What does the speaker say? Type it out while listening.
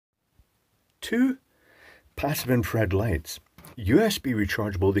two passive infrared lights. USB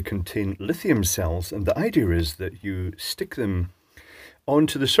rechargeable, they contain lithium cells, and the idea is that you stick them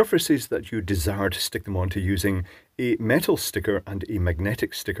onto the surfaces that you desire to stick them onto using a metal sticker and a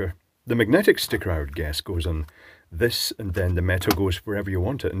magnetic sticker. The magnetic sticker, I would guess, goes on this, and then the metal goes wherever you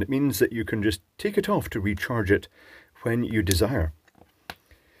want it, and it means that you can just take it off to recharge it when you desire.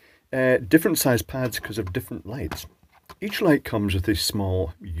 Different size pads because of different lights. Each light comes with a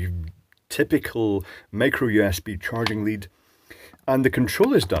small, typical micro USB charging lead, and the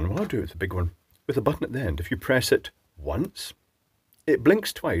control is done, well, I'll do it with the big one, with a button at the end. If you press it once, it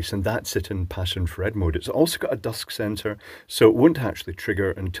blinks twice, and that's it in passive infrared mode. It's also got a dusk sensor, so it won't actually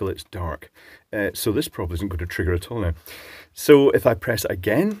trigger until it's dark. So this probably isn't going to trigger at all now. So if I press it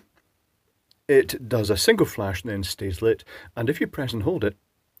again, it does a single flash and then stays lit. And if you press and hold it,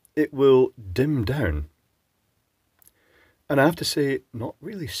 it will dim down. And I have to say, not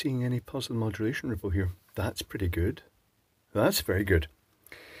really seeing any positive modulation ripple here. That's pretty good. That's very good.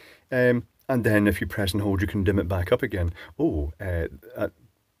 And then if you press and hold, you can dim it back up again. Oh, at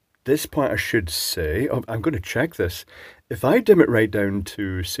this point I should say, I'm going to check this. If I dim it right down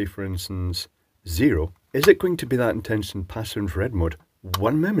to, say for instance, 0, is it going to be that intense in passive infrared mode?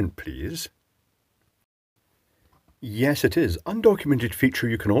 One moment, please. Yes, it is. Undocumented feature,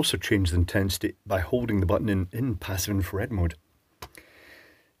 you can also change the intensity by holding the button in passive infrared mode.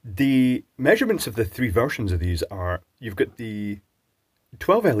 The measurements of the three versions of these are, you've got the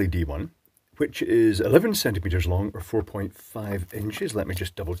 12 LED one, which is 11 centimeters long or 4.5 inches. Let me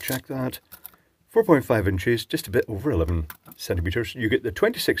just double check that. 4.5 inches, just a bit over 11 centimeters. You get the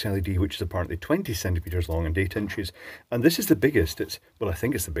 26 LED, which is apparently 20 centimeters long and 8 inches. And this is the biggest. Well, I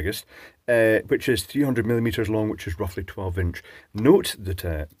think it's the biggest, which is 300 millimeters long, which is roughly 12 inch. Note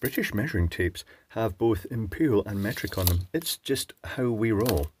that British measuring tapes have both imperial and metric on them. It's just how we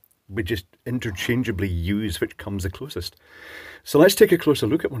roll. We just interchangeably use which comes the closest. So let's take a closer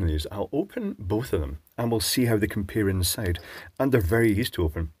look at one of these. I'll open both of them and we'll see how they compare inside. And they're very easy to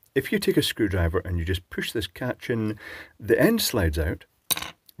open. If you take a screwdriver and you just push this catch in, the end slides out,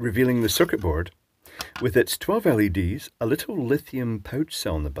 revealing the circuit board with its 12 LEDs, a little lithium pouch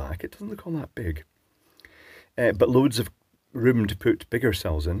cell in the back. It doesn't look all that big, but loads of room to put bigger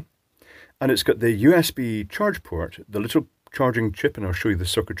cells in. And it's got the USB charge port, the little charging chip, and I'll show you the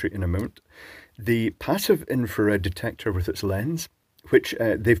circuitry in a moment. The passive infrared detector with its lens, which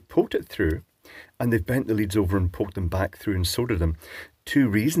they've poked it through, and they've bent the leads over and poked them back through and soldered them. Two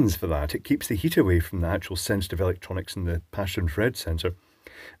reasons for that. It keeps the heat away from the actual sensitive electronics in the passive infrared sensor,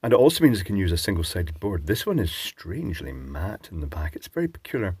 and it also means it can use a single-sided board. This one is strangely matte in the back. It's very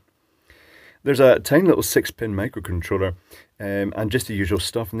peculiar. There's a tiny little 6-pin microcontroller, and just the usual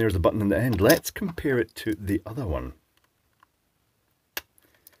stuff, and there's the button in the end. Let's compare it to the other one.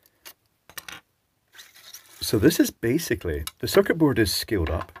 So this is basically, the circuit board is scaled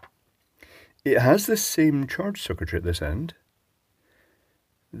up. It has the same charge circuitry at this end.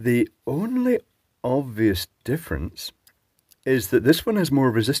 The only obvious difference is that this one has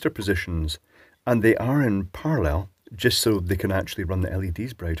more resistor positions, and they are in parallel, just so they can actually run the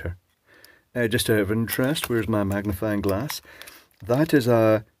LEDs brighter. Just out of interest, where's my magnifying glass? That is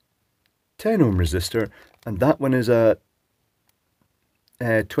a 10 ohm resistor, and that one is a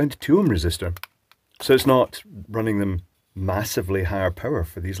 22 ohm resistor. So it's not running them massively higher power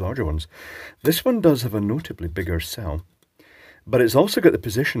for these larger ones. This one does have a notably bigger cell, but it's also got the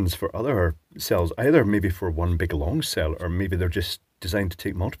positions for other cells, either maybe for one big long cell, or maybe they're just designed to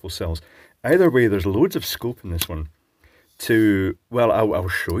take multiple cells. Either way, there's loads of scope in this one to, well, I'll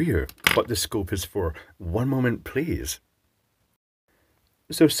show you what the scope is for. One moment, please.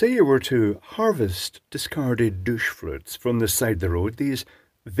 So say you were to harvest discarded douche fluids from the side of the road, these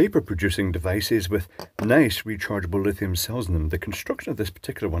vapour producing devices with nice rechargeable lithium cells in them. The construction of this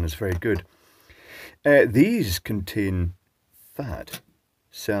particular one is very good. These contain fat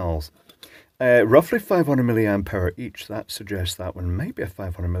cells, roughly 500 milliamp hour each. That suggests that one might be a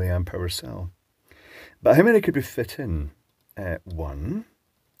 500 milliamp hour cell. But how many could we fit in? 1,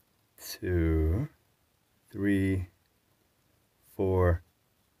 2, 3, 4,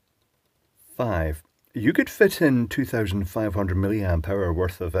 5. You could fit in 2,500 milliamp hour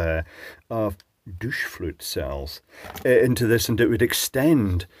worth of douche fluid cells into this, and it would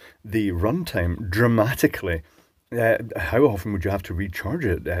extend the runtime dramatically. How often would you have to recharge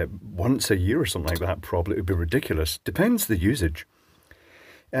it? Once a year or something like that, probably. It would be ridiculous. Depends the usage.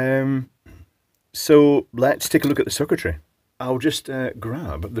 So let's take a look at the circuitry. I'll just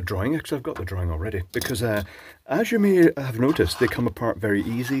grab the drawing, because I've got the drawing already, because as you may have noticed, they come apart very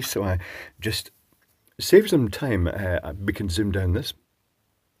easy, so I just save some time. We can zoom down this.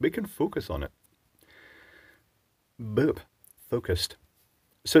 we can focus on it. Boop, focused.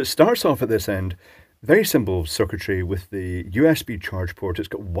 So it starts off at this end, very simple circuitry with the USB charge port. It's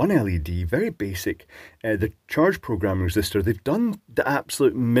got one LED, very basic. The charge programming resistor, they've done the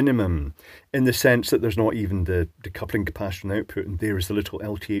absolute minimum in the sense that there's not even the decoupling capacitor and output, and there is the little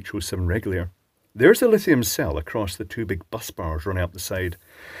LTH07 regulator. There's the lithium cell across the two big bus bars running up the side.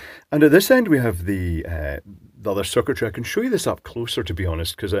 And at this end we have the other circuitry. I can show you this up closer, to be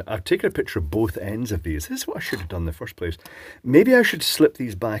honest, because I've taken a picture of both ends of these. This is what I should have done in the first place. Maybe I should slip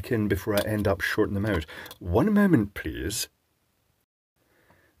these back in before I end up shorting them out. One moment, please.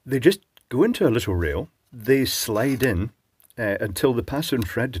 They just go into a little rail. They slide in until the passive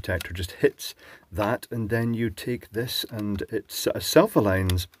infrared detector just hits that, and then you take this and it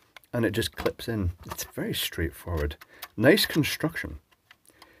self-aligns and it just clips in. It's very straightforward. Nice construction.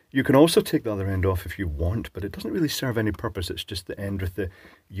 You can also take the other end off if you want, but it doesn't really serve any purpose. It's just the end with the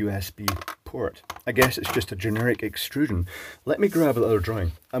USB port. I guess it's just a generic extrusion. Let me grab the other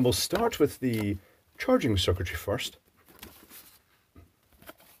drawing, and we'll start with the charging circuitry first.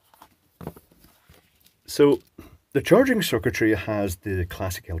 So the charging circuitry has the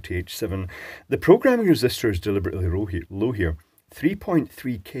classic LTH7. The programming resistor is deliberately low here.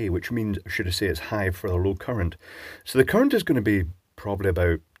 3.3K, which means, should I say, it's high for a low current. So the current is going to be probably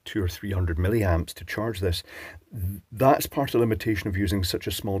about 200 or 300 milliamps to charge this. That's part of the limitation of using such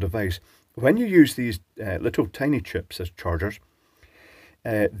a small device. When you use these little tiny chips as chargers,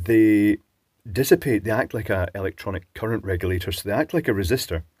 they dissipate, they act like an electronic current regulator, so they act like a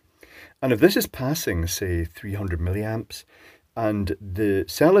resistor. And if this is passing, say, 300 milliamps, and the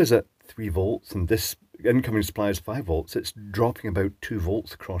cell is at 3 volts, and this incoming supply is 5 volts, it's dropping about 2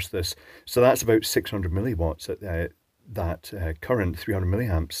 volts across this. So that's about 600 milliwatts at that current, 300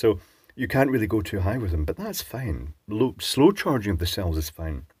 milliamps. So you can't really go too high with them, but that's fine. Slow charging of the cells is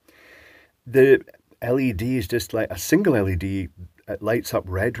fine. The LED is just like a single LED. It lights up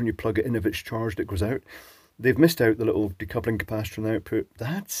red when you plug it in. If it's charged, it goes out. They've missed out the little decoupling capacitor and output.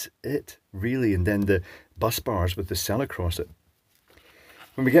 That's it, really. And then the bus bars with the cell across it.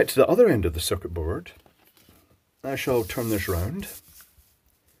 When we get to the other end of the circuit board, I shall turn this round.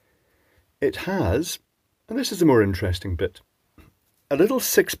 It has, and this is the more interesting bit, a little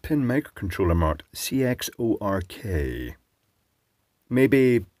 6-pin microcontroller marked CXORK.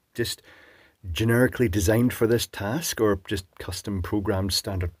 Maybe just generically designed for this task, or just custom programmed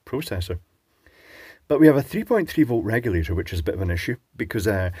standard processor. But we have a 3.3 volt regulator, which is a bit of an issue, because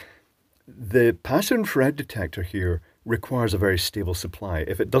the passive infrared detector here requires a very stable supply.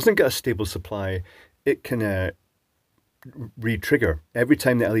 If it doesn't get a stable supply, it can re-trigger. Every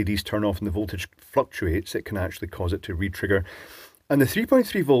time the LEDs turn off and the voltage fluctuates, it can actually cause it to re-trigger. And the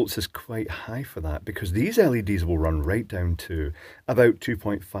 3.3 volts is quite high for that, because these LEDs will run right down to about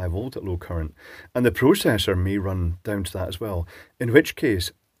 2.5 volt at low current. And the processor may run down to that as well, in which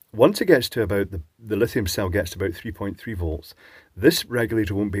case, once it gets to about, the lithium cell gets to about 3.3 volts, this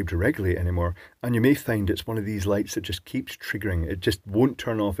regulator won't be able to regulate anymore, and you may find it's one of these lights that just keeps triggering. It just won't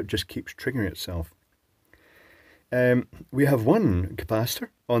turn off, it just keeps triggering itself. We have one capacitor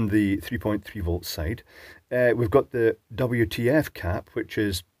on the 3.3 volt side. We've got the WTF cap, which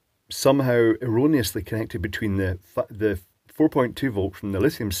is somehow erroneously connected between the 4.2 volt from the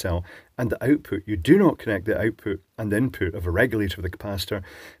lithium cell and the output. You do not connect the output and the input of a regulator with a capacitor,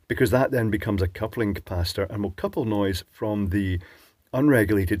 because that then becomes a coupling capacitor and will couple noise from the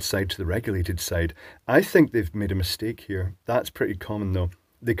unregulated side to the regulated side. I think they've made a mistake here. That's pretty common though.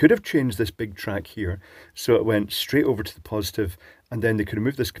 They could have changed this big track here so it went straight over to the positive, and then they could have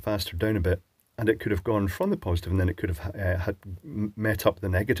moved this capacitor down a bit, and it could have gone from the positive, and then it could have had met up the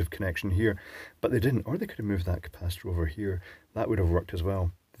negative connection here, but they didn't. Or they could have moved that capacitor over here. That would have worked as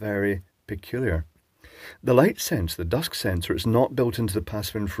well. Very peculiar. The light sense, the dusk sensor, is not built into the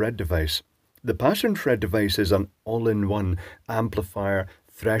passive infrared device. The passive infrared device is an all-in-one amplifier,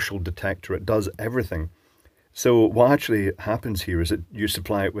 threshold detector. It does everything. So what actually happens here is that you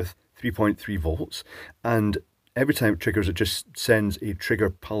supply it with 3.3 volts, and every time it triggers, it just sends a trigger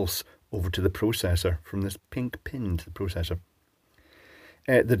pulse over to the processor from this pink pin to the processor.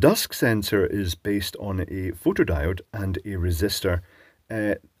 The dusk sensor is based on a photodiode and a resistor,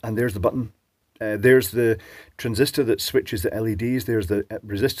 and there's the button. There's the transistor that switches the LEDs, there's the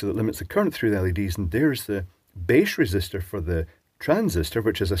resistor that limits the current through the LEDs, and there's the base resistor for the transistor,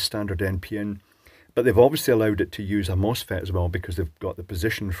 which is a standard NPN. But they've obviously allowed it to use a MOSFET as well, because they've got the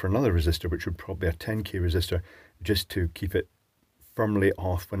position for another resistor, which would probably be a 10K resistor, just to keep it firmly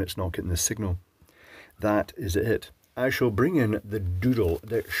off when it's not getting the signal. That is it. I shall bring in the doodle,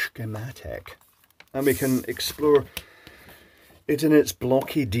 the schematic, and we can explore it in its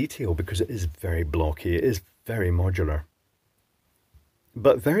blocky detail, because it is very blocky, it is very modular.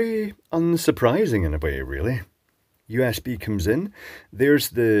 But very unsurprising in a way, really. USB comes in, there's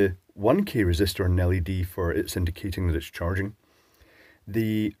the 1K resistor on LED for it's indicating that it's charging.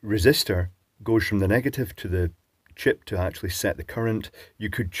 The resistor goes from the negative to the chip to actually set the current. You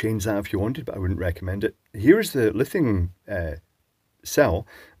could change that if you wanted, but I wouldn't recommend it. Here's the lithium cell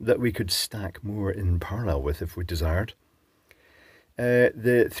that we could stack more in parallel with if we desired.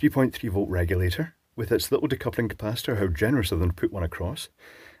 The 3.3 volt regulator with its little decoupling capacitor, how generous of them to put one across.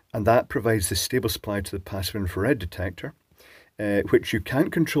 And that provides the stable supply to the passive infrared detector, which you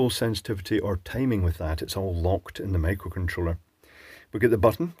can't control sensitivity or timing with that. It's all locked in the microcontroller. We get the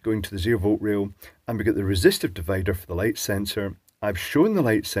button going to the 0 volt rail, and we get the resistive divider for the light sensor. I've shown the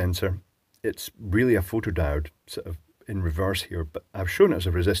light sensor. It's really a photodiode, sort of in reverse here, but I've shown it as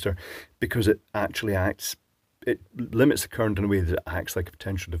a resistor because it actually acts, it limits the current in a way that it acts like a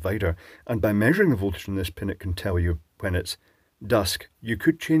potential divider. And by measuring the voltage on this pin, it can tell you when it's dusk. You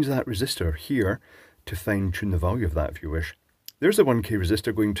could change that resistor here to fine tune the value of that if you wish. There's a 1K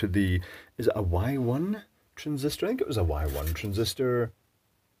resistor going to the, is it a Y1 transistor? I think it was a Y1 transistor.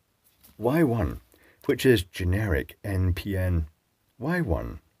 Y1, which is generic NPN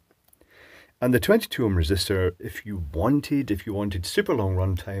Y1. And the 22 ohm resistor, if you wanted super long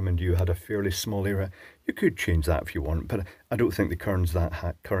runtime and you had a fairly small area, you could change that if you want, but I don't think the current's that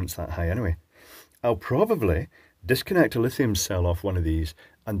high anyway. I'll probably disconnect a lithium cell off one of these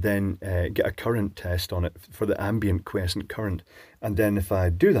and then get a current test on it for the ambient quiescent current. And then if I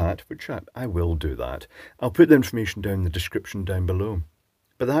do that, which I will do that, I'll put the information down in the description down below.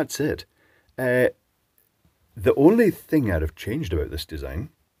 But that's it. The only thing I'd have changed about this design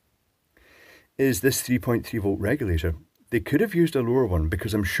is this 3.3 volt regulator. They could have used a lower one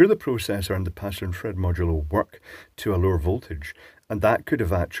because I'm sure the processor and the passive infrared module will work to a lower voltage, and that could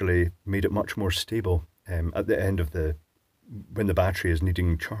have actually made it much more stable at the end of when the battery is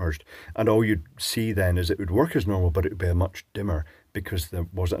needing charged. And all you'd see then is it would work as normal, but it would be a much dimmer because there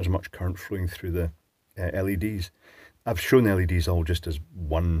wasn't as much current flowing through the LEDs. I've shown the LEDs all just as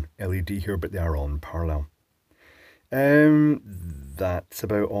one LED here, but they are all in parallel. That's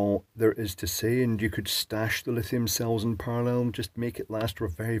about all there is to say, and you could stash the lithium cells in parallel and just make it last for a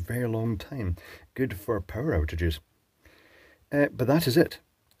very, very long time. Good for power outages. But that is it.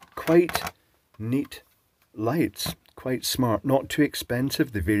 Quite neat lights, quite smart, not too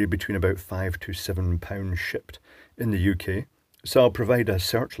expensive. They vary between about £5 to £7 shipped in the UK. So I'll provide a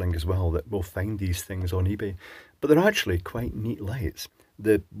search link as well that will find these things on eBay. But they're actually quite neat lights.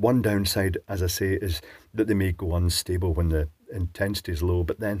 The one downside, as I say, is that they may go unstable when the intensity is low,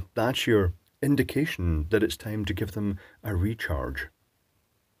 but then that's your indication that it's time to give them a recharge.